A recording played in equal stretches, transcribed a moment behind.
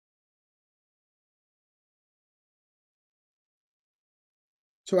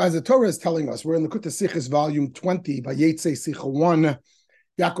So as the Torah is telling us, we're in the Likutei Sichos, volume 20, Vayetze Sicha 1.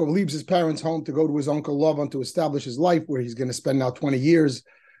 Yaakov leaves his parents' home to go to his uncle Lavan to establish his life, where he's going to spend now 20 years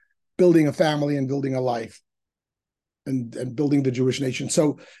building a family and building a life and building the Jewish nation.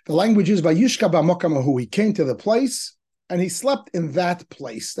 So the language is Vayishka b'makamahu. He came to the place and he slept in that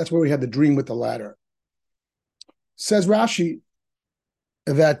place. That's where we had the dream with the ladder. Says Rashi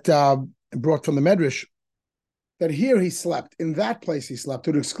that brought from the Medrash that here he slept, in that place he slept,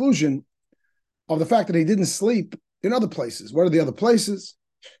 to the exclusion of the fact that he didn't sleep in other places. What are the other places?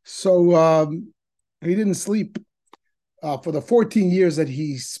 So he didn't sleep for the 14 years that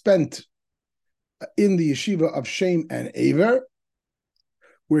he spent in the yeshiva of Shem and Aver,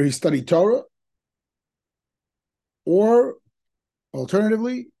 where he studied Torah, or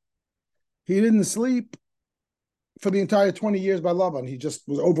alternatively, he didn't sleep for the entire 20 years by Lavan. He just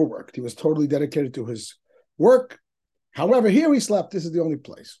was overworked. He was totally dedicated to his work. However, here he slept. This is the only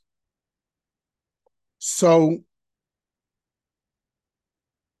place. So,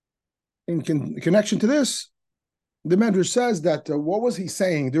 in connection to this, the Medrash says that what was he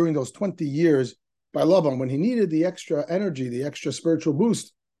saying during those 20 years by Lavan when he needed the extra energy, the extra spiritual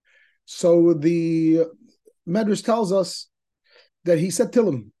boost? So the Medrash tells us that he said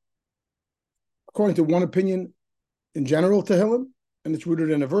Tehillim. According to one opinion, in general, Tehillim, and it's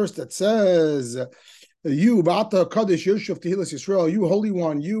rooted in a verse that says, "You, Ba'ata Kadosh Yoshev Tehillas Yisrael, you Holy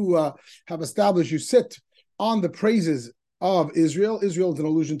One, you have established, you sit on the praises of Israel." Israel is an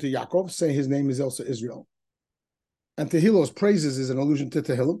allusion to Yaakov, saying his name is also Israel. And Tehillos, praises, is an allusion to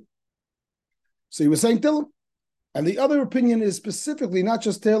Tehillim. So he was saying Tehillim. And the other opinion is specifically not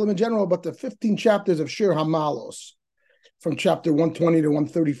just Tehillim in general, but the 15 chapters of Shir HaMalos, from chapter 120 to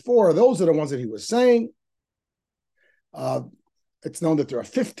 134. Those are the ones that he was saying. It's known that there are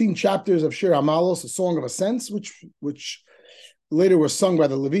 15 chapters of Shir HaMalos, a song of ascents, which later was sung by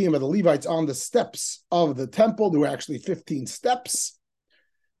the Leviim, by the Levites, on the steps of the temple. There were actually 15 steps,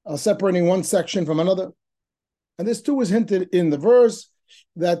 separating one section from another. And this too was hinted in the verse,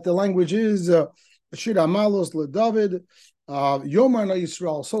 that the language is Shir HaMalos LeDavid, Yomar Na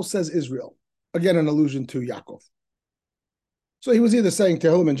Yisrael, so says Israel. Again, an allusion to Yaakov. So he was either saying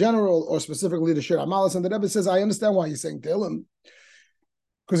Tehillim in general or specifically the Shir HaMalos. And the Rebbe says, I understand why he's saying Tehillim,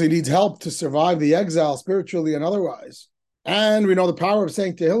 because he needs help to survive the exile spiritually and otherwise. And we know the power of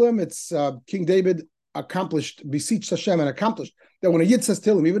saying Tehillim. It's King David accomplished, beseeched Hashem and accomplished, that when a Yid says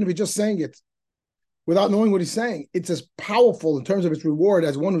Tehillim, even if he's just saying it without knowing what he's saying, it's as powerful in terms of its reward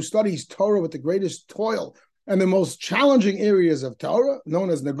as one who studies Torah with the greatest toil and the most challenging areas of Torah,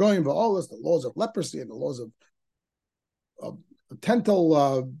 known as Negoim Va'olas, the laws of leprosy and the laws of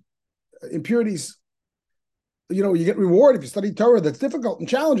tental impurities. You know, you get reward if you study Torah that's difficult and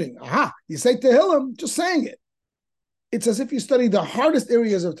challenging. Aha, you say Tehillim, just saying it. It's as if you study the hardest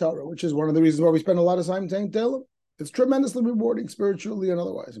areas of Torah, which is one of the reasons why we spend a lot of time saying Tehillim. It's tremendously rewarding spiritually and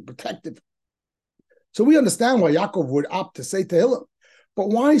otherwise, and protective. So we understand why Yaakov would opt to say Tehillim. But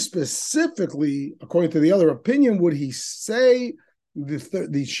why specifically, according to the other opinion, would he say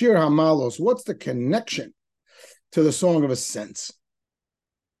the Shir HaMalos? What's the connection to the Song of Ascents?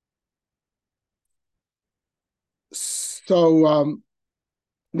 So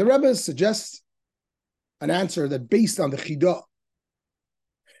the Rebbe suggests an answer that based on the Chidah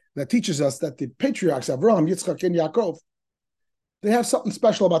that teaches us that the patriarchs Avraham, Yitzchak, and Yaakov, they have something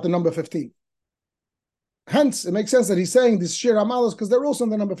special about the number 15. Hence, it makes sense that he's saying this Shir HaMalos because they're also in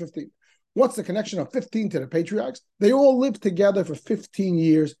the number 15. What's the connection of 15 to the patriarchs? They all lived together for 15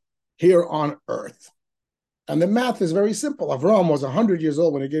 years here on earth. And the math is very simple. Avraham was 100 years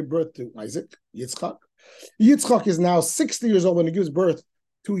old when he gave birth to Isaac, Yitzchak. Yitzchak is now 60 years old when he gives birth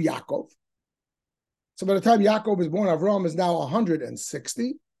to Yaakov. So by the time Yaakov is born, Avraham is now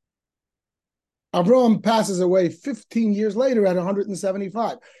 160. Avraham passes away 15 years later at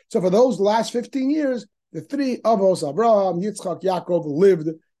 175. So for those last 15 years, the three Avos, Avraham, Yitzchak, Yaakov, lived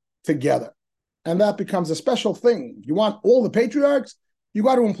together. And that becomes a special thing. You want all the patriarchs, you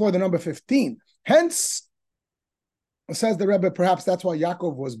got to employ the number 15. Hence, says the Rebbe, perhaps that's why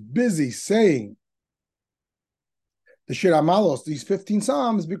Yaakov was busy saying the Shir HaMalos, these 15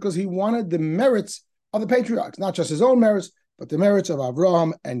 Psalms, because he wanted the merits of the patriarchs, not just his own merits, but the merits of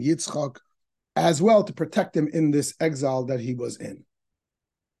Avraham and Yitzchak as well, to protect him in this exile that he was in.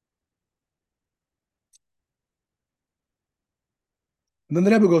 And then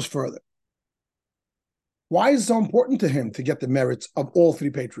the Rebbe goes further. Why is it so important to him to get the merits of all three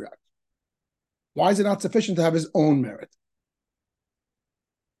patriarchs? Why is it not sufficient to have his own merit?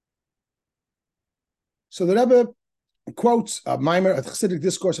 So the Rebbe quotes a Maimer, a Chassidic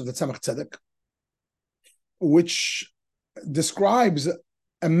discourse of the Tzemach Tzedek, which describes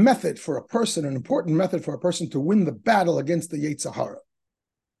a method for a person, an important method for a person to win the battle against the Yetzer Hara.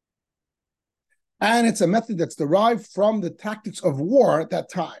 And it's a method that's derived from the tactics of war at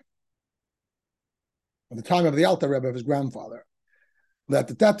that time. At the time of the Alter Rebbe, of his grandfather.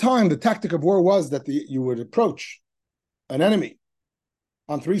 That at that time, the tactic of war was that you would approach an enemy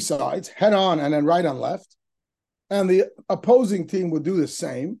on three sides, head on and then right and left, and the opposing team would do the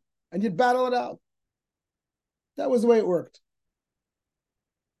same, and you'd battle it out. That was the way it worked.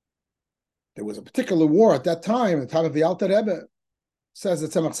 There was a particular war at that time, the time of the Alter Rebbe, says the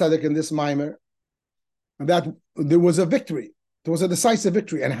Tzemach Tzedek in this Maimer, that there was a victory. There was a decisive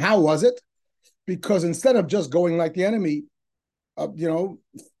victory. And how was it? Because instead of just going like the enemy,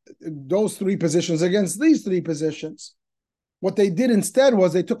 those three positions against these three positions, what they did instead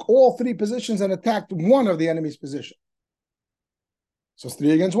was they took all three positions and attacked one of the enemy's position. So it's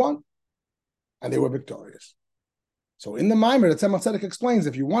 3 against 1. And they were victorious. So in the Maimer, the Tzemach Tzedek explains,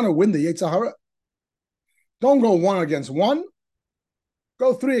 if you want to win the Yetzer Hara, don't go 1 against 1,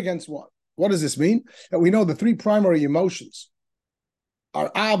 go 3 against 1. What does this mean? That we know the three primary emotions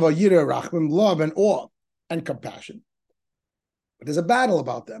are Ava, Yira, Rachmim, love and awe and compassion. But there's a battle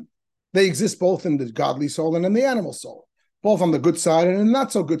about them. They exist both in the godly soul and in the animal soul, both on the good side and the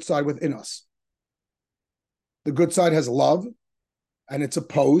not so good side within us. The good side has love, and it's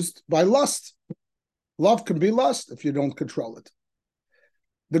opposed by lust. Love can be lust if you don't control it.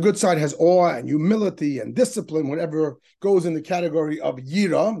 The good side has awe and humility and discipline, whatever goes in the category of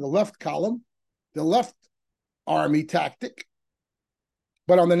Yira, the left column, the left army tactic.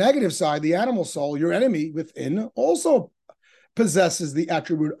 But on the negative side, the animal soul, your enemy within, also possesses the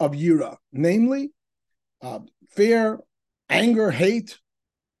attribute of Yira, namely fear, anger, hate,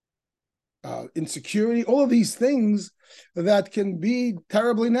 insecurity, all of these things that can be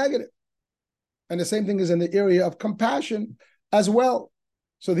terribly negative. And the same thing is in the area of compassion as well.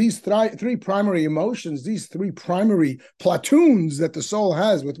 So these three primary emotions, these three primary platoons that the soul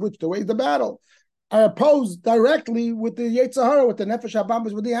has with which to wage the battle, are opposed directly with the Yetzer Hara, with the Nefesh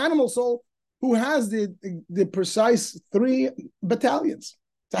HaBamis, with the animal soul, who has the precise 3 battalions.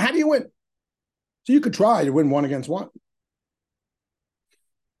 So how do you win? So you could try to win 1 against 1.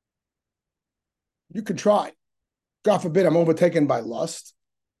 You could try. God forbid I'm overtaken by lust.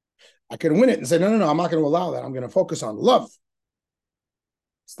 I can win it and say, no, I'm not going to allow that. I'm going to focus on love.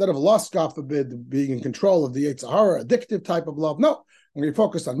 Instead of lust, God forbid, being in control of the Yetzer Hara, addictive type of love. No, I'm going to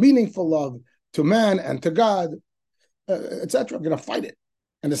focus on meaningful love to man and to God, etc. I'm going to fight it.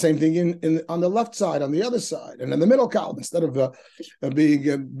 And the same thing on the left side, on the other side, and in the middle column. Instead of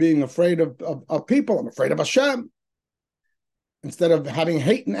being afraid of people, I'm afraid of Hashem. Instead of having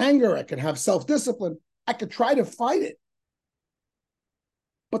hate and anger, I can have self-discipline. I could try to fight it.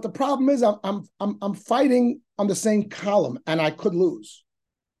 But the problem is I'm fighting on the same column, and I could lose.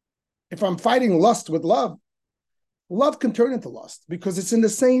 If I'm fighting lust with love, love can turn into lust because it's in the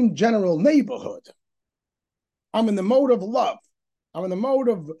same general neighborhood. I'm in the mode of love. I'm in the mode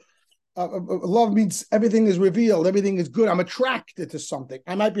of love means everything is revealed, everything is good. I'm attracted to something.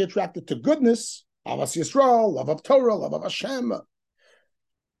 I might be attracted to goodness, Avas Yisrael, love of Torah, love of Hashem.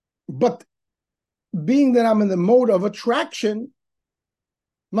 But being that I'm in the mode of attraction,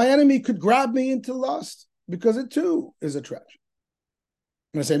 my enemy could grab me into lust because it too is attraction.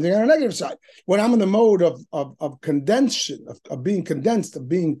 And the same thing on the negative side. When I'm in the mode of condensation, of being condensed, of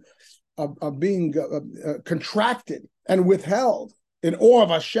being contracted and withheld in awe of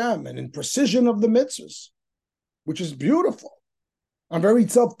Hashem and in precision of the mitzvahs, which is beautiful. I'm very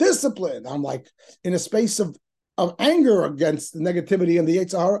self-disciplined. I'm like in a space of anger against the negativity and the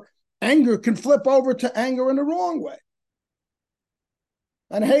Yetzer Hara. Anger can flip over to anger in the wrong way.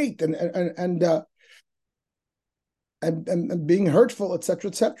 And hate and being hurtful, etc.,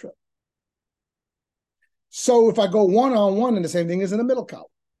 etc. So if I go 1-on-1, and the same thing is in the middle column,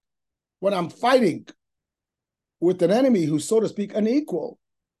 when I'm fighting with an enemy who's, so to speak, unequal,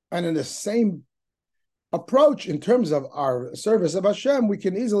 and in the same approach in terms of our service of Hashem, we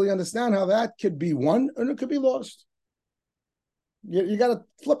can easily understand how that could be won and it could be lost. You got to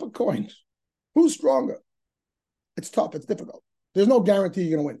flip a coin. Who's stronger? It's tough. It's difficult. There's no guarantee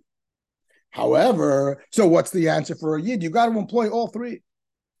you're going to win. However, so what's the answer for a Yid? You got to employ all 3.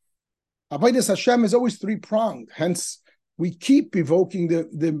 Avodas Hashem is always 3-pronged. Hence, we keep evoking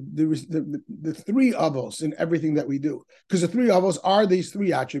the 3 avos in everything that we do, because the 3 avos are these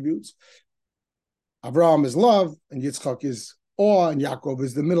 3 attributes. Avraham is love, and Yitzchak is awe, and Yaakov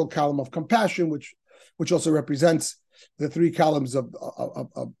is the middle column of compassion, which also represents the 3 columns of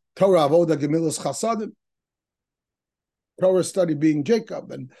Torah, Avoda, Gemilas, Chasadim. Torah study being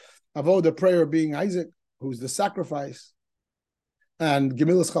Jacob, and Avoda, prayer, being Isaac, who's the sacrifice. and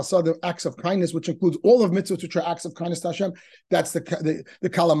Gemilas Chasadim, acts of kindness, which includes all of mitzvot, which are acts of kindness to Hashem. That's the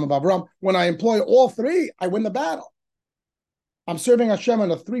kalam of Avram. When I employ all three, I win the battle. I'm serving Hashem on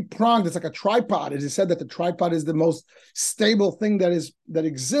a three-pronged, it's like a tripod. It is said that the tripod is the most stable thing that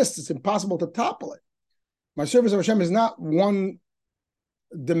exists. It's impossible to topple it. My service of Hashem is not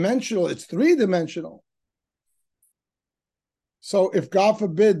one-dimensional, it's three-dimensional. So if God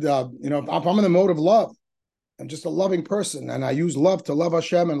forbid, if I'm in the mode of love, I'm just a loving person, and I use love to love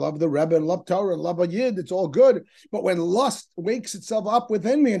Hashem and love the Rebbe and love Torah and love a Yid, it's all good. But when lust wakes itself up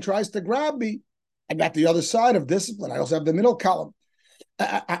within me and tries to grab me, I got the other side of discipline. I also have the middle column.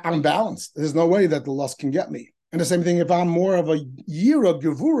 I'm balanced. There's no way that the lust can get me. And the same thing if I'm more of a yira,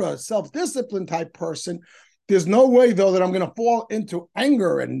 gevura, self-discipline type person, there's no way, though, that I'm going to fall into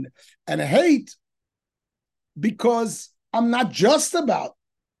anger and hate, because I'm not just about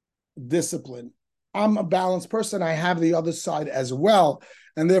discipline. I'm a balanced person. I have the other side as well.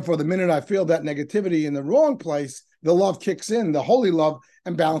 And therefore, the minute I feel that negativity in the wrong place, the love kicks in, the holy love,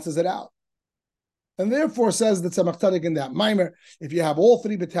 and balances it out. And therefore, says the Tzemach Tzedek in that Maimer, if you have all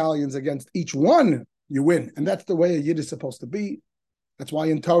three battalions against each one, you win. And that's the way a Yid is supposed to be. That's why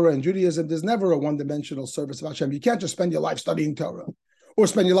in Torah and Judaism, there's never a one-dimensional service of Hashem. You can't just spend your life studying Torah, or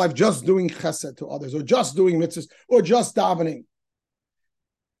spend your life just doing chesed to others, or just doing mitzvahs, or just davening.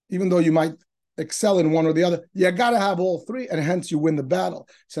 Even though you might excel in one or the other, you got to have all three, and hence you win the battle.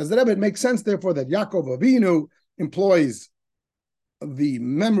 Says the Rebbe, it makes sense, therefore, that Yaakov Avinu employs the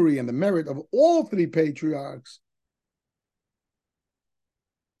memory and the merit of all three patriarchs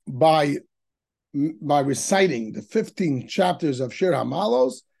by reciting the 15 chapters of Shir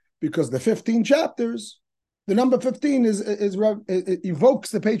HaMalos, because the 15 chapters, the number 15 it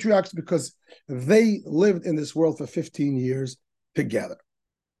evokes the patriarchs because they lived in this world for 15 years together.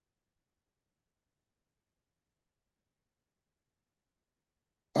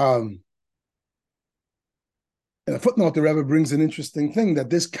 In a footnote, the Rebbe brings an interesting thing, that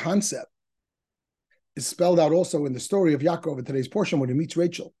this concept is spelled out also in the story of Yaakov in today's portion when he meets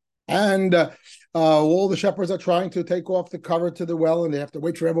Rachel. And all the shepherds are trying to take off the cover to the well, and they have to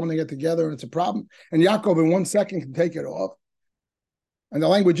wait for everyone to get together, and it's a problem. And Yaakov in 1 second can take it off. And the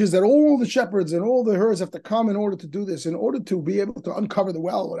language is that all the shepherds and all the herds have to come in order to do this, in order to be able to uncover the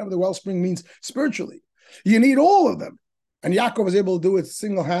well, whatever the wellspring means spiritually. You need all of them. And Yaakov is able to do it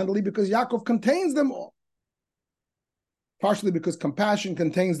single-handedly because Yaakov contains them all. Partially because compassion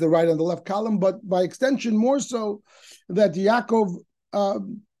contains the right and the left column, but by extension more so that Yaakov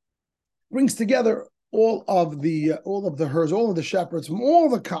brings together all of the herds, all of the shepherds from all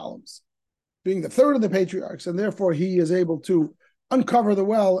the columns, being the third of the patriarchs, and therefore he is able to uncover the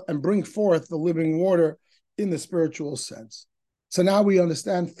well and bring forth the living water in the spiritual sense. So now we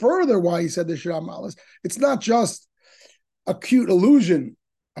understand further why he said the Shir HaMalos. It's not just a cute allusion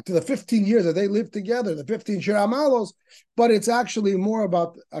to the 15 years that they lived together, the 15 Shir HaMalos, but it's actually more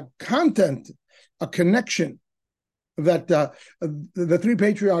about a content, a connection, that the three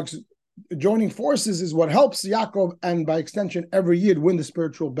patriarchs joining forces is what helps Yaakov, and by extension every Yid, win the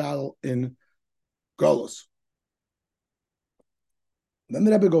spiritual battle in Golus. Then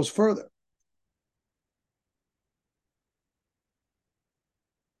the Rebbe goes further.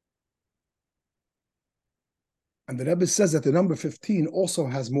 And the Rebbe says that the number 15 also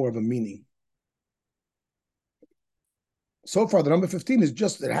has more of a meaning. So far, the number 15 is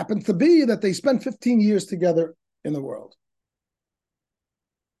just, it happens to be that they spent 15 years together in the world.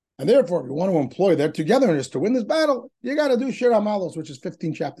 And therefore, if you want to employ their togetherness to win this battle, you got to do Shir HaMalos, which is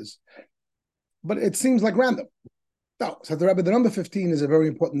 15 chapters. But it seems like random. No, said the Rebbe, the number 15 is a very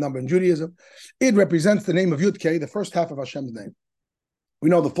important number in Judaism. It represents the name of Yud-Kei, the first half of Hashem's name. We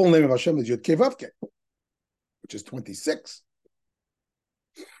know the full name of Hashem is Yud-Kei Vav-Kei, which is 26.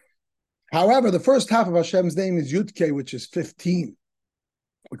 However, the first half of Hashem's name is Yud-Kei, which is 15,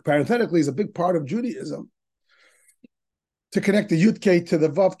 which parenthetically is a big part of Judaism, to connect the Yud-Kei to the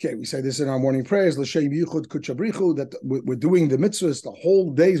Vav-Kei. We say this in our morning prayers, L'Shem Yichud Kuchabrichu, that we're doing the mitzvahs, the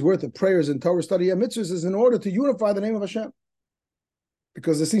whole day's worth of prayers and Torah study and mitzvahs is in order to unify the name of Hashem.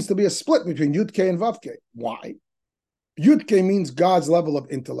 Because there seems to be a split between Yud-Kei and Vav-Kei. Why? Yud-Kei means God's level of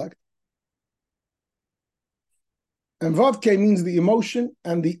intellect, and Vav-Kei means the emotion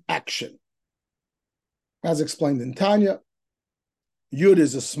and the action. As explained in Tanya, Yud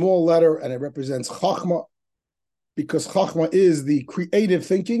is a small letter and it represents Chachma, because Chachma is the creative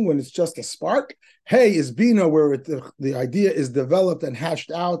thinking when it's just a spark. Hey is Bina, where the idea is developed and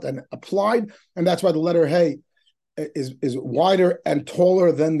hashed out and applied, and that's why the letter Hey is wider and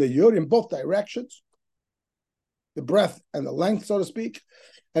taller than the Yud in both directions, the breadth and the length, so to speak.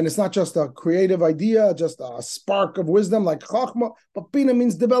 And it's not just a creative idea, just a spark of wisdom like Chachma, but Bina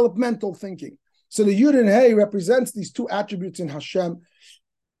means developmental thinking. So the Yud and Hey represents these two attributes in Hashem.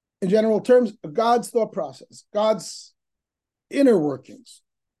 In general terms, God's thought process, God's inner workings.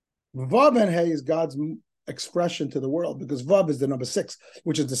 Vav and Hey is God's expression to the world, because Vav is the number 6,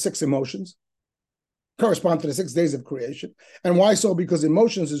 which is the 6 emotions, correspond to the 6 days of creation. And why so? Because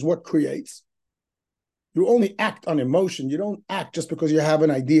emotions is what creates. You only act on emotion. You don't act just because you have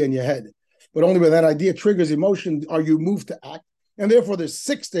an idea in your head. But only when that idea triggers emotion are you moved to act. And therefore, there's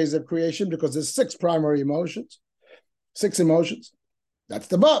 6 days of creation because there's 6 primary emotions. 6 emotions. That's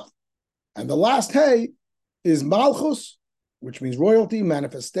the Vav. And the last Hey is Malchus, which means royalty,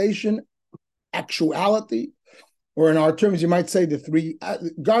 manifestation, actuality. Or in our terms, you might say the 3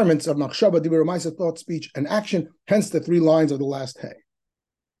 garments of Machshava, Dibur, Maisa, thought, speech, and action, hence the 3 lines of the last Hey.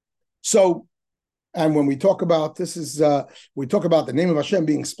 So, and when we talk about this we talk about the name of Hashem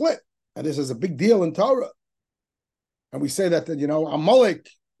being split, and this is a big deal in Torah. And we say that, Amalek,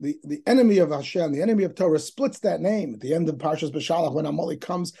 the enemy of Hashem, the enemy of Torah, splits that name at the end of Parshas Beshalach. When Amalek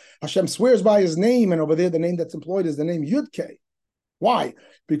comes, Hashem swears by his name, and over there the name that's employed is the name Yud-Kei. Why?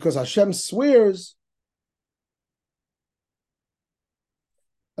 Because Hashem swears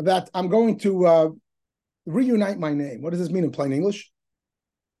that I'm going to reunite my name. What does this mean in plain English?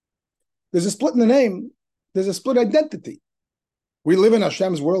 There's a split in the name. There's a split identity. We live in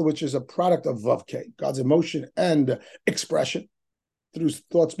Hashem's world, which is a product of Vav-Kei, God's emotion and expression through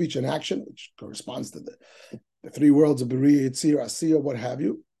thought, speech, and action, which corresponds to the 3 worlds of Beriah, Yitzir, Asiya, what have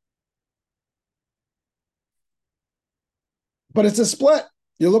you. But it's a split.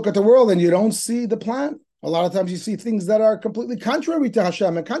 You look at the world and you don't see the plan. A lot of times you see things that are completely contrary to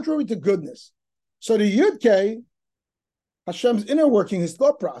Hashem and contrary to goodness. So the Yud-Kei, Hashem's inner working, his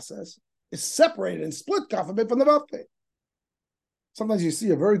thought process, is separated and split from the Vav-Kei. Sometimes you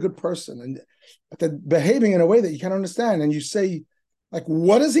see a very good person and they're behaving in a way that you can't understand, and you say, like,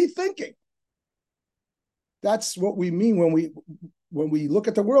 what is he thinking? That's what we mean when we look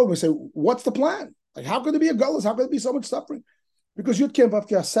at the world. We say, what's the plan? Like, how could there be a gullus? How could there be so much suffering? Because Yud-Kei and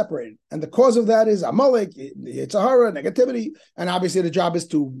Vav-Kei are separated. And the cause of that is Amalek, Yitzhahara, negativity. And obviously the job is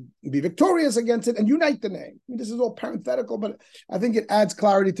to be victorious against it and unite the name. I mean, this is all parenthetical, but I think it adds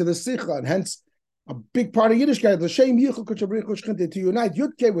clarity to the Sikha. And hence, a big part of Yiddishkeit, the Shem Yichel Kuchabrich to unite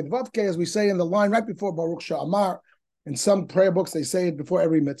Yud-Kei with Vav-Kei, as we say in the line right before Baruch Sha'amar. In some prayer books, they say it before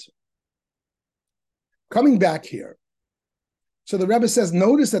every mitzvah. Coming back here. So the Rebbe says,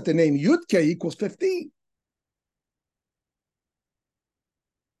 notice that the name Yud-Kei equals 15.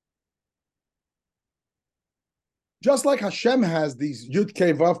 Just like Hashem has these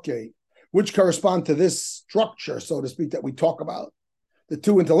Yud-Kei, Vav-Kei, which correspond to this structure, so to speak, that we talk about, the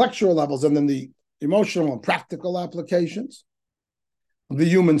 2 intellectual levels and then the emotional and practical applications. The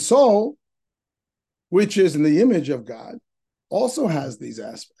human soul, which is in the image of God, also has these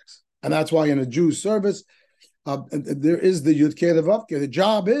aspects. And that's why in a Jew's service, there is the Yud-Kei and the Vav-Kei. The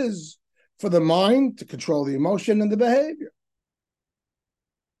job is for the mind to control the emotion and the behavior.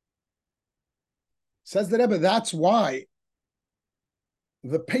 Says the Rebbe, that's why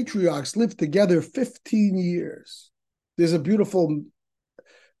the patriarchs lived together 15 years. There's a beautiful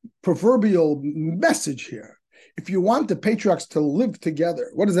proverbial message here. If you want the patriarchs to live together,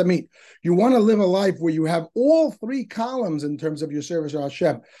 what does that mean? You want to live a life where you have all 3 columns in terms of your service to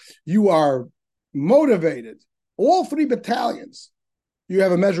Hashem. You are motivated, all 3 battalions. You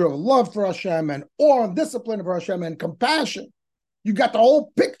have a measure of love for Hashem and awe and discipline for Hashem and compassion. You got the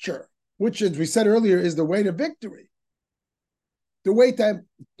whole picture, which, as we said earlier, is the way to victory. The way to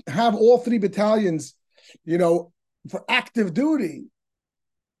have all 3 battalions, for active duty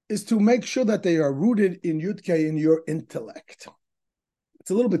is to make sure that they are rooted in Yud-Kei, in your intellect. It's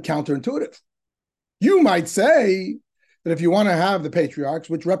a little bit counterintuitive. You might say that if you want to have the patriarchs,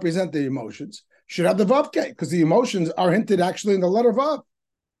 which represent the emotions, you should have the Vav-Kei, because the emotions are hinted actually in the letter Vav.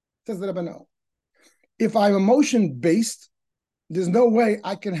 Says the Rebbe, no. If I'm emotion-based, there's no way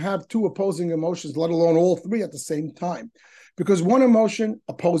I can have 2 opposing emotions, let alone all 3 at the same time, because one emotion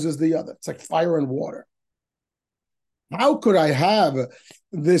opposes the other. It's like fire and water. How could I have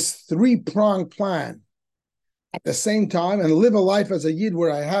this 3-pronged plan at the same time and live a life as a Yid where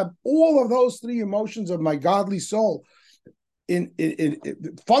I have all of those 3 emotions of my godly soul in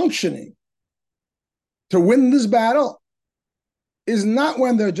functioning to win this battle? Is not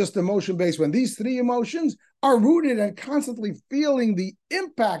when they're just emotion-based, when these 3 emotions are rooted and constantly feeling the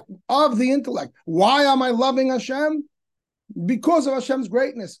impact of the intellect. Why am I loving Hashem? Because of Hashem's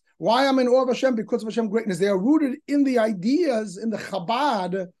greatness. Why I'm in awe of Hashem? Because of Hashem's greatness. They are rooted in the ideas, in the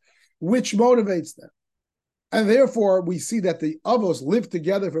Chabad, which motivates them. And therefore, we see that the Avos lived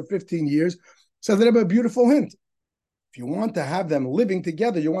together for 15 years. So they have a beautiful hint. If you want to have them living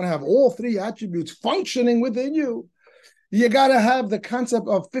together, you want to have all three attributes functioning within you, you got to have the concept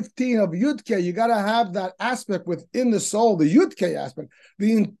of 15 of Yudke. You got to have that aspect within the soul, the Yudke aspect,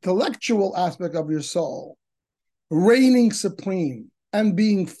 the intellectual aspect of your soul, reigning supreme and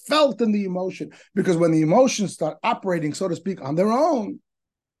being felt in the emotion. Because when the emotions start operating, so to speak, on their own,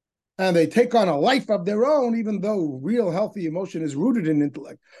 and they take on a life of their own, even though real healthy emotion is rooted in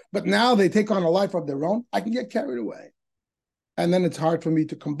intellect, but now they take on a life of their own, I can get carried away. And then it's hard for me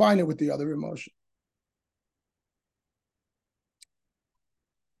to combine it with the other emotion.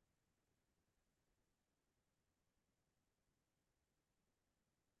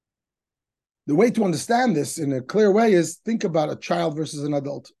 The way to understand this in a clear way is think about a child versus an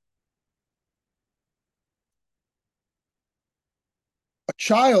adult. A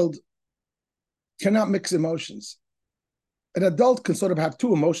child cannot mix emotions. An adult can sort of have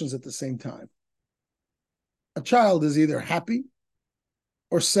two emotions at the same time. A child is either happy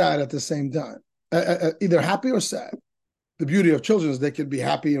or sad at the same time, either happy or sad. The beauty of children is they can be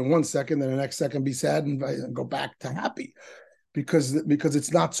happy in 1 second, then the next second be sad and go back to happy. Because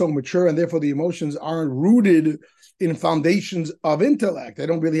it's not so mature, and therefore the emotions aren't rooted in foundations of intellect. They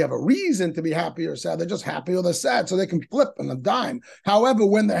don't really have a reason to be happy or sad. They're just happy or they're sad, so they can flip on a dime. However,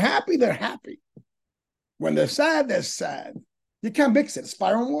 when they're happy, they're happy. When they're sad, they're sad. You can't mix it. It's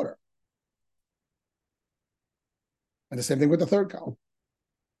fire and water. And the same thing with the third column.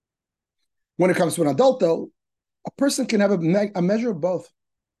 When it comes to an adult, though, a person can have a measure of both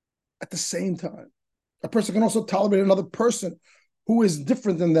at the same time. A person can also tolerate another person who is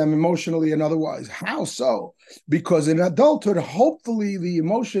different than them emotionally and otherwise. How so? Because in adulthood, hopefully the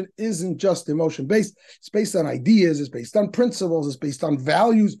emotion isn't just emotion-based. It's based on ideas, it's based on principles, it's based on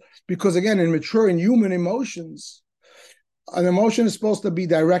values. Because again, in maturing human emotions, an emotion is supposed to be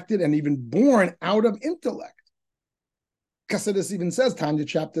directed and even born out of intellect. Chassidus even says, Tanya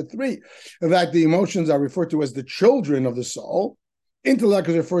chapter 3, that the emotions are referred to as the children of the soul. Intellect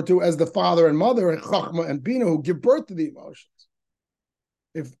is referred to as the father and mother, and Chachma and Bina, who give birth to the emotions.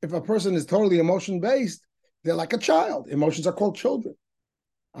 If a person is totally emotion-based, they're like a child. Emotions are called children.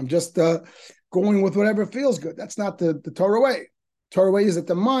 I'm just going with whatever feels good. That's not the Torah way. Torah way is that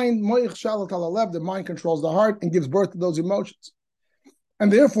the mind, the mind controls the heart and gives birth to those emotions.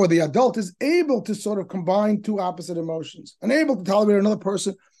 And therefore, the adult is able to sort of combine two opposite emotions and able to tolerate another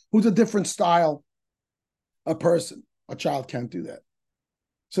person who's a different style of person. A child can't do that.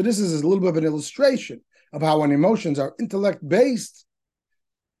 So this is a little bit of an illustration of how when emotions are intellect-based,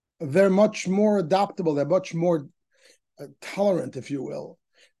 they're much more adaptable, they're much more tolerant, if you will,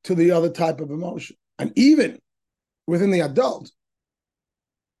 to the other type of emotion. And even within the adult,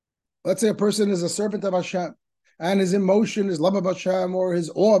 let's say a person is a servant of Hashem, and his emotion, his love of Hashem, or his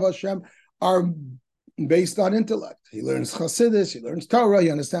awe of Hashem are based on intellect. He learns Chassidus, he learns Torah,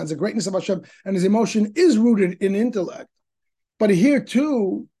 he understands the greatness of Hashem, and his emotion is rooted in intellect. But here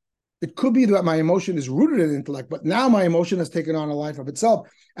too, it could be that my emotion is rooted in intellect, but now my emotion has taken on a life of itself.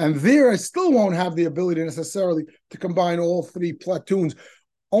 And there I still won't have the ability necessarily to combine all three platoons.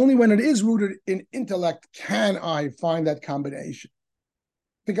 Only when it is rooted in intellect can I find that combination.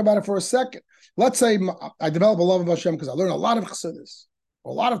 Think about it for a second. Let's say I develop a love of Hashem because I learn a lot of Chassidus,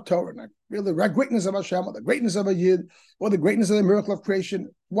 or a lot of Torah, and I feel the greatness of Hashem, or the greatness of a Yid, or the greatness of the miracle of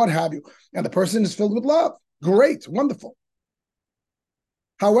creation, what have you. And the person is filled with love. Great, wonderful.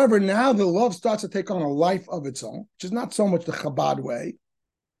 However, now the love starts to take on a life of its own, which is not so much the Chabad way.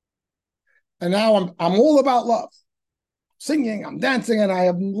 And now I'm all about love. Singing, I'm dancing, and I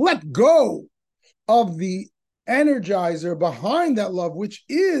have let go of the energizer behind that love, which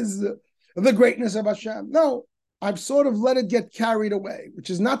is the greatness of Hashem. No, I've sort of let it get carried away,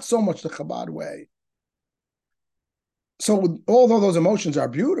 which is not so much the Chabad way. So although those emotions are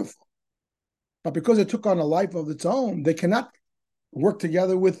beautiful, but because it took on a life of its own, they cannot work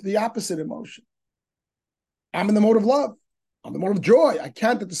together with the opposite emotion. I'm in the mode of love. I'm in the mode of joy. I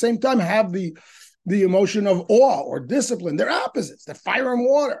can't at the same time have the emotion of awe or discipline. They're opposites. They're fire and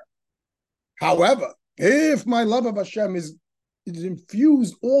water. However, if my love of Hashem is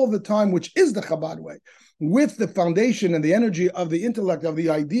infused all the time, which is the Chabad way, with the foundation and the energy of the intellect, of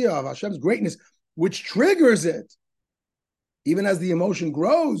the idea of Hashem's greatness, which triggers it, even as the emotion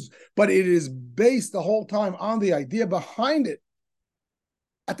grows, but it is based the whole time on the idea behind it.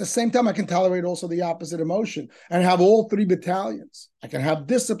 At the same time, I can tolerate also the opposite emotion and have all three battalions. I can have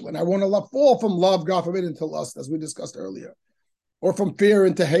discipline. I want to fall from love, God forbid, into lust, as we discussed earlier, or from fear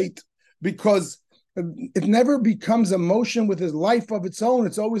into hate, because It never becomes emotion with his life of its own.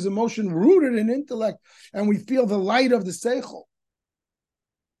 It's always emotion rooted in intellect, and we feel the light of the seichel.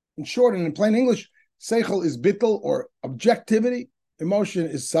 In short, and in plain English, seichel is bittul or objectivity. Emotion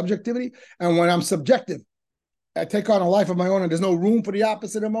is subjectivity. And when I'm subjective, I take on a life of my own, and there's no room for the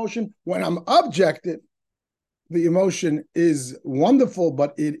opposite emotion. When I'm objective, the emotion is wonderful,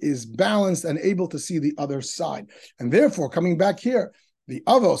 but it is balanced and able to see the other side. And therefore, coming back here, the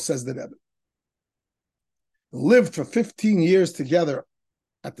Avos, says the Rebbe, lived for 15 years together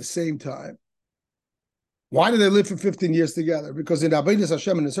at the same time. Why did they live for 15 years together? Because in Avodas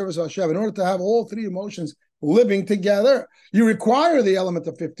Hashem, in the service of Hashem, in order to have all three emotions living together, you require the element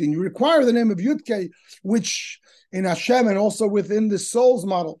of 15. You require the name of Yudke, which in Hashem and also within the soul's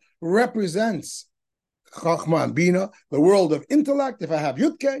model represents Chachma and Bina, the world of intellect. If I have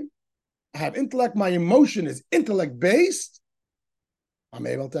Yudke, I have intellect, my emotion is intellect-based, I'm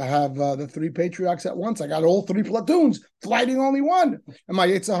able to have the three patriarchs at once. I got all three platoons fighting only one. And my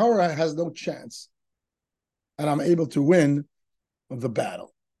Yetzer Hara has no chance. And I'm able to win the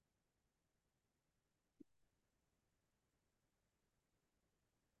battle.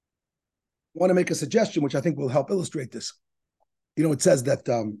 I want to make a suggestion, which I think will help illustrate this. You know, it says that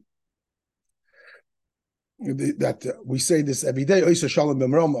we say this every day, Shalom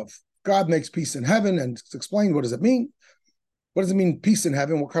B'mromov. God makes peace in heaven, and it's explained what does it mean. What does it mean, peace in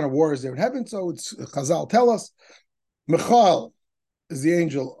heaven? What kind of war is there in heaven? So it's Chazal tell us. Michal is the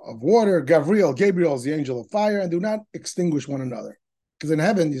angel of water. Gabriel is the angel of fire, and do not extinguish one another. Because in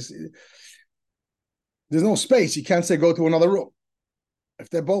heaven, you see, there's no space. You can't say go to another room. If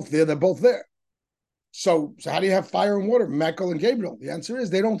they're both there, they're both there. So how do you have fire and water, Michael and Gabriel? The answer is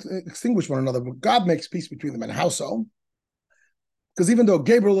they don't extinguish one another, but God makes peace between them. And how so? Because even though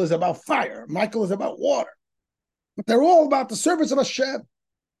Gabriel is about fire, Michael is about water, but they're all about the service of Hashem.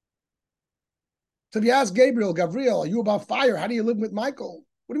 So if you ask Gabriel, are you about fire? How do you live with Michael?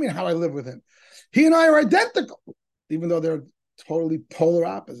 What do you mean how I live with him? He and I are identical, even though they're totally polar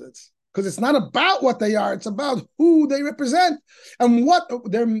opposites. Because it's not about what they are, it's about who they represent and what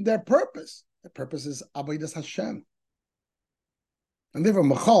their purpose. Their purpose is Avodas Hashem. And therefore,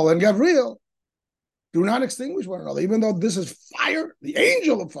 Michal and Gabriel do not extinguish one another, even though this is fire, the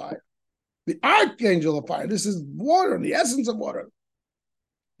angel of fire, the archangel of fire. This is water, the essence of water.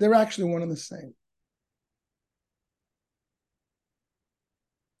 They're actually one and the same.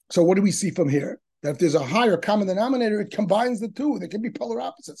 So what do we see from here? That if there's a higher common denominator, it combines the two. They can be polar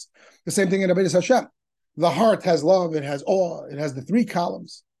opposites. The same thing in Avodas Hashem. The heart has love, it has awe, it has the three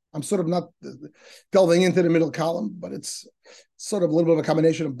columns. I'm sort of not delving into the middle column, but it's sort of a little bit of a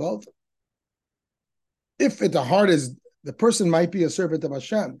combination of both. If the heart is, the person might be a servant of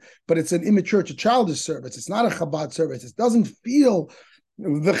Hashem, but it's an immature, it's a childish service. It's not a Chabad service. It doesn't feel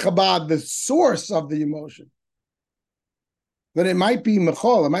the Chabad, the source of the emotion. Then it might be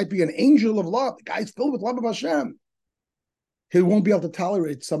Michal, it might be an angel of love. The guy's filled with love of Hashem. He won't be able to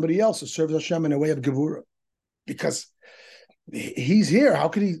tolerate somebody else who serves Hashem in a way of Gevurah, because he's here. How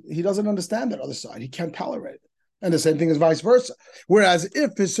could he doesn't understand that other side. He can't tolerate it. And the same thing is vice versa. Whereas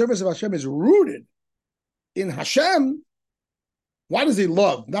if his service of Hashem is rooted in Hashem, why does he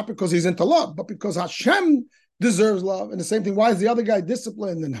love? Not because he's into love, but because Hashem deserves love. And the same thing, why is the other guy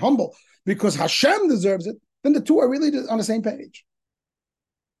disciplined and humble? Because Hashem deserves it. Then the two are really on the same page.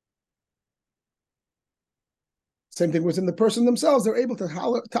 Same thing within the person themselves. They're able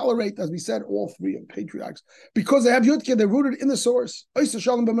to tolerate, as we said, all three of patriarchs. Because they have Yudke, they're rooted in the source.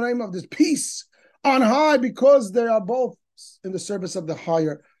 Shalom of this peace on high, because they are both in the service of the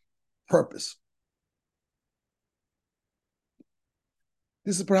higher purpose.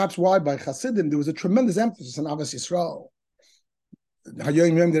 This is perhaps why by Hasidim there was a tremendous emphasis on Avos Yisrael.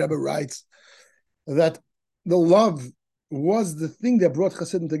 Hayoim Yom, the Rebbe writes that the love was the thing that brought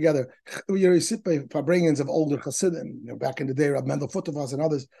Hasidim together. Farbrengens of older Hasidim, back in the day, Rab Mendel Futovas and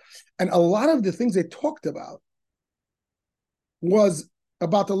others. And a lot of the things they talked about was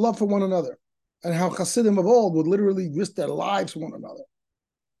about the love for one another and how Hasidim of old would literally risk their lives for one another.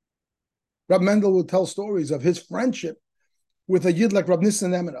 Rab Mendel would tell stories of his friendship with a Yid like Rab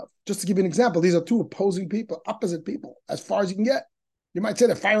Nissen Emenov. Just to give you an example, these are two opposing people, opposite people, as far as you can get. You might say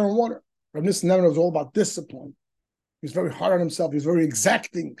they're fire and water. Rab Nissen Emenov was all about discipline. He was very hard on himself. He was very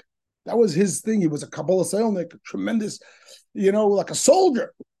exacting. That was his thing. He was a Kabbalah Selnik, a tremendous, like a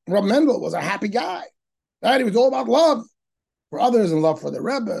soldier. Rab Mendel was a happy guy. Right? He was all about love for others and love for the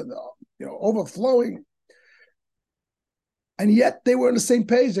Rebbe, overflowing. And yet they were on the same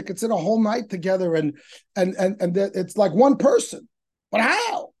page. They could sit a whole night together and it's like one person. But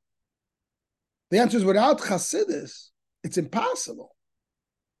how? The answer is without Chassidus, it's impossible.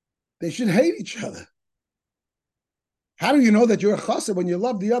 They should hate each other. How do you know that you're a chassid when you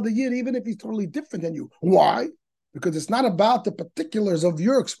love the other yid, even if he's totally different than you? Why? Because it's not about the particulars of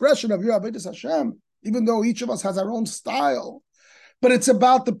your expression of your avodas Hashem, even though each of us has our own style. But it's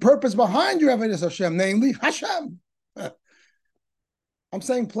about the purpose behind your avodas Hashem, namely Hashem. I'm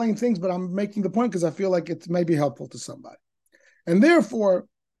saying plain things, but I'm making the point because I feel like it may be helpful to somebody. And therefore,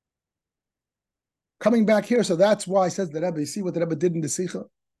 coming back here, so that's why I says the Rebbe, you see what the Rebbe did in the Sikha?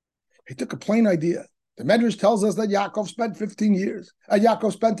 He took a plain idea. The Medrash tells us that Yaakov spent 15 years. And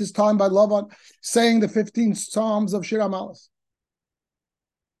Yaakov spent his time by Lavan saying the 15 Psalms of Shir HaMalos.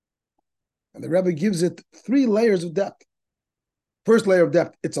 And the Rebbe gives it 3 layers of depth. First layer of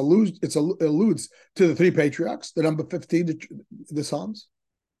depth, it alludes to the 3 patriarchs, the number 15, the Psalms,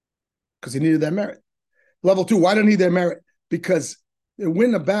 because he needed their merit. Level 2, why do they need their merit? Because to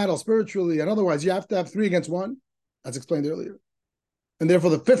win a battle spiritually and otherwise, you have to have 3 against 1, as explained earlier. And therefore,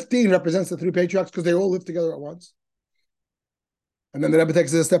 the 15 represents the 3 patriarchs because they all live together at once. And then the Rebbe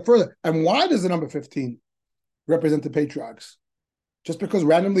takes it a step further. And why does the number 15 represent the patriarchs? Just because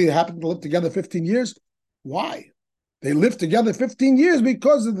randomly they happen to live together 15 years? Why? They live together 15 years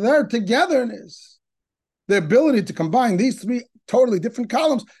because of their togetherness. The ability to combine these 3 totally different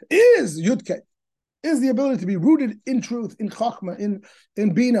columns is Yudke, is the ability to be rooted in truth, in Chachma,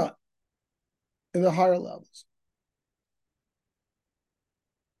 in Bina, in the higher levels.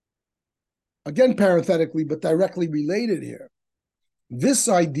 Again, parenthetically, but directly related here, this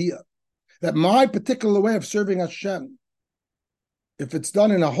idea that my particular way of serving Hashem, if it's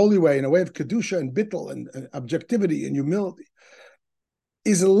done in a holy way, in a way of kedusha and bittul and objectivity and humility,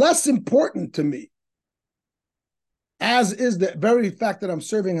 is less important to me, as is the very fact that I'm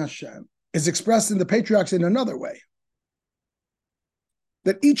serving Hashem, is expressed in the patriarchs in another way.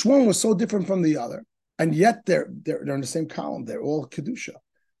 That each one was so different from the other, and yet they're in the same column. They're all kedusha.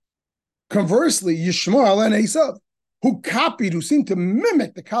 Conversely, Yishmael and Esav, who seemed to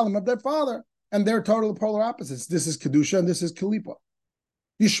mimic the column of their father, and they're total polar opposites. This is kedusha and this is kalipa.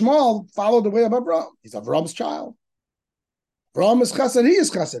 Yishmael followed the way of Avraham. He's Avraham's child. Avraham is chesed, he is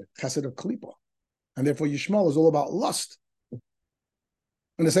chesed of kalipa. And therefore Yishmael is all about lust.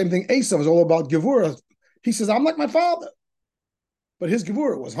 And the same thing, Esav is all about gevurah. He says, I'm like my father. But his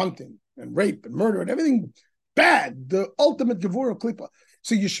gevurah was hunting and rape and murder and everything bad, the ultimate gevurah of kalipa.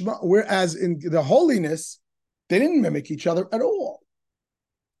 So Yishmael, whereas in the holiness, they didn't mimic each other at all.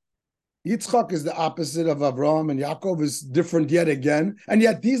 Yitzchak is the opposite of Avraham, and Yaakov is different yet again, and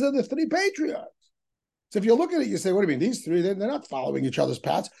yet these are the 3 patriarchs. So if you look at it, you say, what do you mean? These 3, they're not following each other's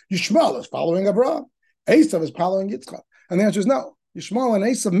paths. Yishmael is following Avraham. Esav is following Yitzchak. And the answer is no. Yishmael and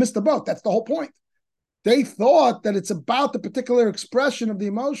Esav missed the boat. That's the whole point. They thought that it's about the particular expression of the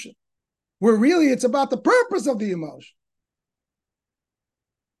emotion, where really it's about the purpose of the emotion.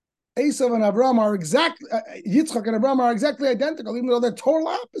 Esav and Avraham are Yitzchak and Avraham are exactly identical, even though they're total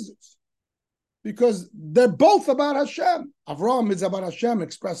opposites. Because they're both about Hashem. Avraham is about Hashem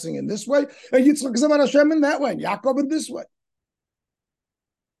expressing in this way, and Yitzchak is about Hashem in that way, and Yaakov in this way.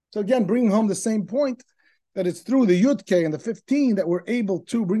 So again, bringing home the same point, that it's through the Yud-K and the 15 that we're able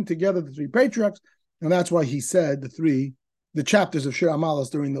to bring together the 3 patriarchs, and that's why he said the chapters of Shir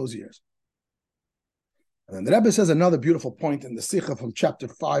HaMalos during those years. And then the Rebbe says another beautiful point in the Sikha from chapter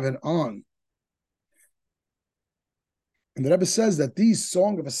 5 and on. And the Rebbe says that these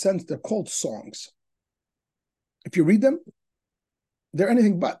Song of Ascent, they're called songs. If you read them, they're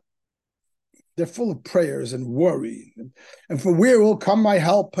anything but. They're full of prayers and worry. And for where will come my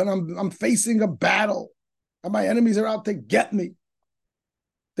help? And I'm facing a battle. And my enemies are out to get me.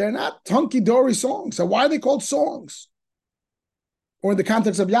 They're not hunky-dory songs. So why are they called songs? Or in the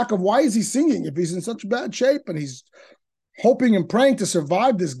context of Yaakov, why is he singing if he's in such bad shape and he's hoping and praying to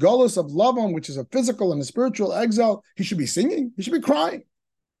survive this gullus of Lavan, which is a physical and a spiritual exile? He should be singing. He should be crying.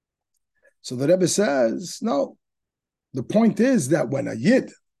 So the Rebbe says, no. The point is that when a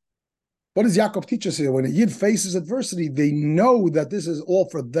Yid, what does Yaakov teach us here? When a Yid faces adversity, they know that this is all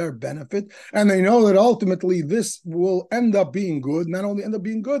for their benefit, and they know that ultimately this will end up being good. Not only end up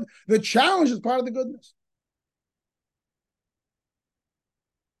being good, the challenge is part of the goodness.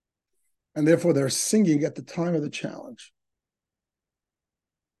 And therefore, they're singing at the time of the challenge.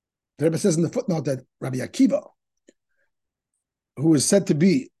 The Rebbe says in the footnote that Rabbi Akiva, who is said to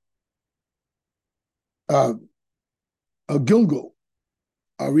be a Gilgul,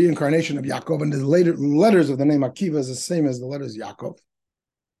 a reincarnation of Yaakov, and the later letters of the name Akiva is the same as the letters Yaakov.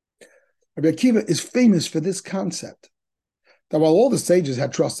 Rabbi Akiva is famous for this concept, that while all the sages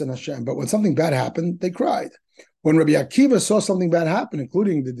had trust in Hashem, but when something bad happened, they cried. When Rabbi Akiva saw something bad happen,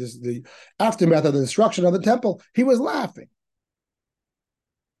 including the aftermath of the destruction of the temple, he was laughing.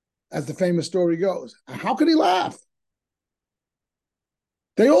 as the famous story goes. How could he laugh?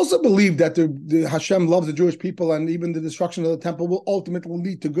 They also believe that the Hashem loves the Jewish people, and even the destruction of the temple will ultimately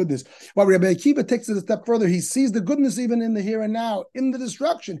lead to goodness. While Rabbi Akiva takes it a step further, he sees the goodness even in the here and now, in the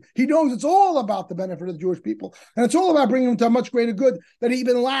destruction. He knows it's all about the benefit of the Jewish people, and it's all about bringing them to a much greater good, that he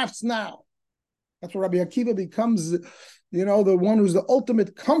even laughs now. That's where Rabbi Akiva becomes, the one who's the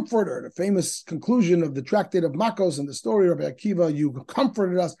ultimate comforter. The famous conclusion of the tractate of Makos and the story of Rabbi Akiva, you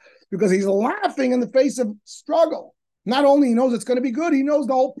comforted us, because he's laughing in the face of struggle. Not only he knows it's going to be good, he knows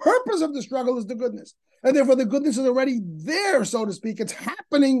the whole purpose of the struggle is the goodness. And therefore the goodness is already there, so to speak. It's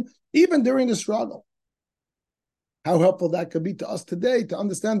happening even during the struggle. How helpful that could be to us today to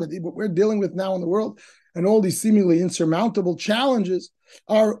understand that what we're dealing with now in the world and all these seemingly insurmountable challenges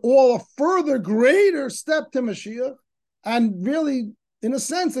are all a further greater step to Mashiach. And really, in a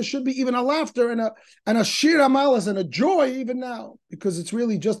sense, there should be even a laughter and a shir amalas and a joy even now, because it's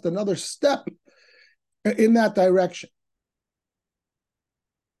really just another step in that direction.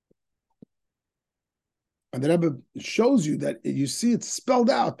 And the Rebbe shows you that you see it spelled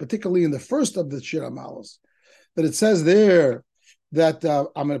out, particularly in the first of the Shir Amalos, that it says there that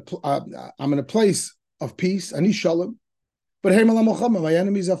I'm in a place of peace, ani shalom, but my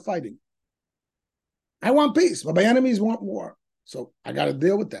enemies are fighting. I want peace, but my enemies want war. So I got to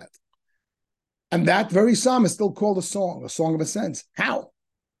deal with that. And that very psalm is still called a song of ascents. How?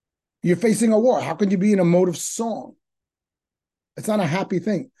 You're facing a war. How can you be in a mode of song? It's not a happy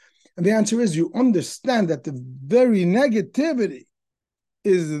thing. And the answer is you understand that the very negativity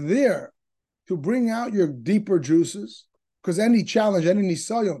is there to bring out your deeper juices, because any challenge, any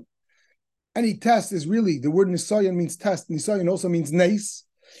nisayon, any test is really, the word nisayon means test. Nisayon also means nes,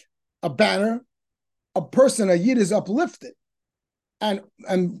 a banner. A person, a yid, is uplifted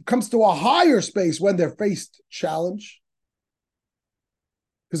and comes to a higher space when they're faced challenge,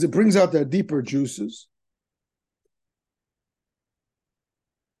 because it brings out their deeper juices.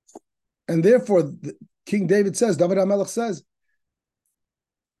 And therefore, King David says, David HaMelech says,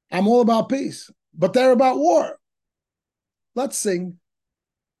 I'm all about peace, but they're about war. Let's sing.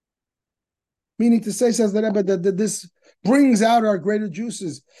 Meaning to say, says the Rebbe, that this brings out our greater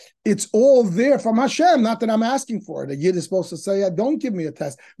juices. It's all there from Hashem, not that I'm asking for it. A yid is supposed to say, don't give me a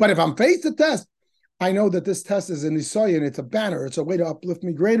test. But if I'm faced a test, I know that this test is an Nisayan, it's a banner, it's a way to uplift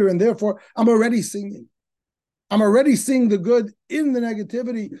me greater, and therefore I'm already singing. I'm already seeing the good in the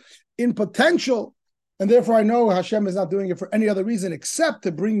negativity, in potential, and therefore I know Hashem is not doing it for any other reason except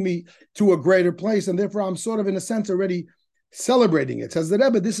to bring me to a greater place, and therefore I'm sort of, in a sense, already celebrating it. Says the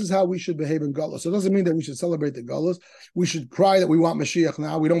Rebbe, this is how we should behave in Galus. So it doesn't mean that we should celebrate the Galus. We should cry that we want Mashiach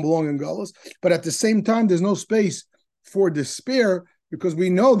now, we don't belong in Galus, but at the same time, there's no space for despair, because we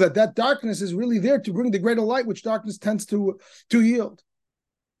know that that darkness is really there to bring the greater light, which darkness tends to yield.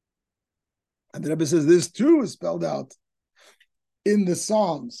 And the Rebbe says this too is spelled out in the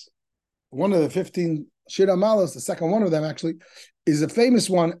Psalms. One of the 15 Shir Amalos, the second one of them actually, is a famous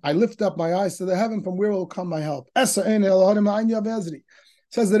one. I lift up my eyes to the heaven, from where will come my help. Says the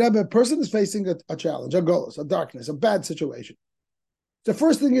Rebbe, a person is facing a challenge, a golus, a darkness, a bad situation. The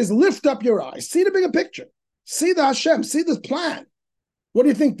first thing is lift up your eyes. See the bigger picture. See the Hashem. See the plan. What do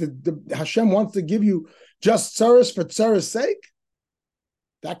you think? The Hashem wants to give you just tzaras for tzaras' sake?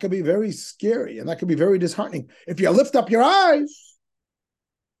 That could be very scary, and that could be very disheartening. If you lift up your eyes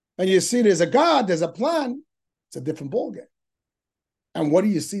and you see there's a God, there's a plan, it's a different ballgame. And what do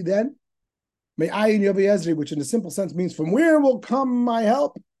you see then? May ayin yavi ezri, which in a simple sense means, from where will come my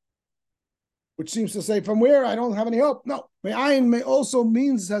help? Which seems to say, from where? I don't have any hope. No. May ayin may also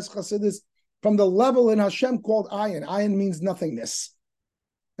means, as Chassidus, from the level in Hashem called ayin. Ayin means nothingness.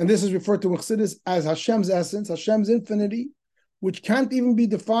 And this is referred to in Chassidus as Hashem's essence, Hashem's infinity, which can't even be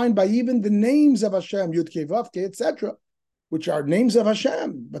defined by even the names of Hashem, Yud Kei Vav Kei, etc., which are names of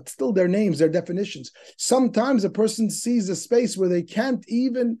Hashem, but still their names, their definitions. Sometimes a person sees a space where they can't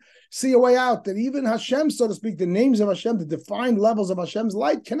even see a way out, that even Hashem, so to speak, the names of Hashem, the defined levels of Hashem's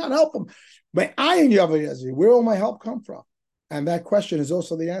light cannot help them. But ayin yavi ezri, where will my help come from? And that question is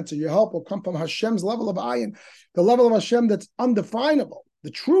also the answer. Your help will come from Hashem's level of ayin, the level of Hashem that's undefinable,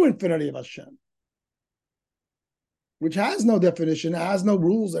 the true infinity of Hashem, which has no definition, it has no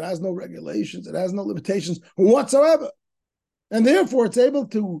rules, it has no regulations, it has no limitations whatsoever. And therefore, it's able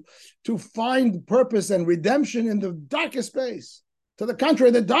to find purpose and redemption in the darkest space. To the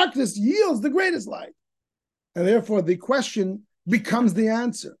contrary, the darkness yields the greatest light. And therefore, the question becomes the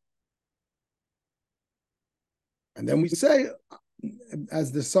answer. And then we say,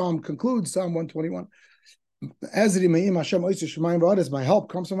 as the psalm concludes, Psalm 121, Ezri me'im Hashem oiseh shemayim v'aretz, my help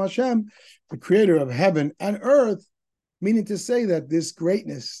comes from Hashem, the creator of heaven and earth. meaning to say that this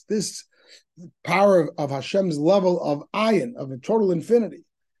greatness, this power of Hashem's level of ayin, of a total infinity,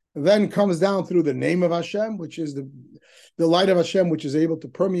 then comes down through the name of Hashem, which is the light of Hashem, which is able to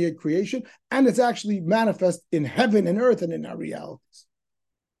permeate creation, and it's actually manifest in heaven and earth and in our realities.